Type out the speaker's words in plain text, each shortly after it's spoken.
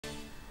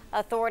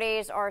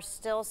Authorities are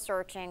still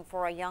searching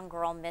for a young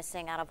girl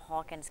missing out of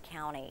Hawkins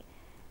County.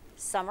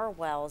 Summer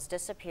Wells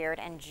disappeared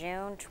in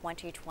June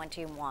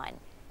 2021.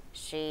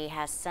 She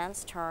has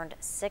since turned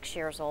 6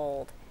 years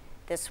old.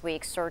 This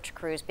week, search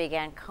crews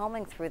began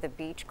combing through the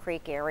Beach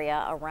Creek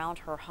area around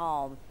her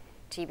home.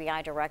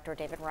 TBI Director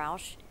David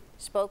Roush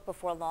spoke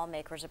before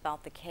lawmakers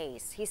about the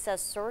case. He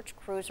says search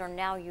crews are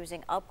now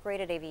using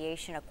upgraded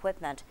aviation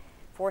equipment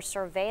for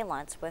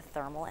surveillance with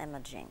thermal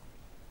imaging.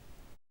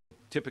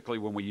 Typically,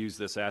 when we use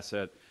this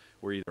asset,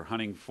 we're either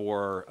hunting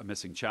for a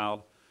missing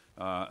child,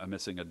 a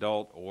missing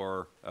adult,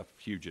 or a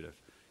fugitive.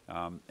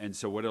 And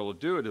so what it'll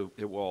do,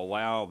 it will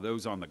allow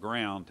those on the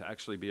ground to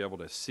actually be able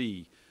to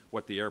see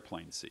what the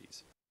airplane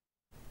sees.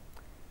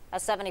 A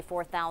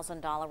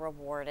 $74,000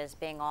 reward is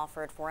being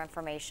offered for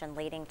information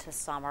leading to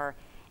summer.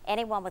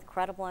 Anyone with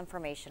credible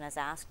information is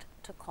asked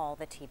to call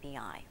the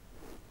TBI.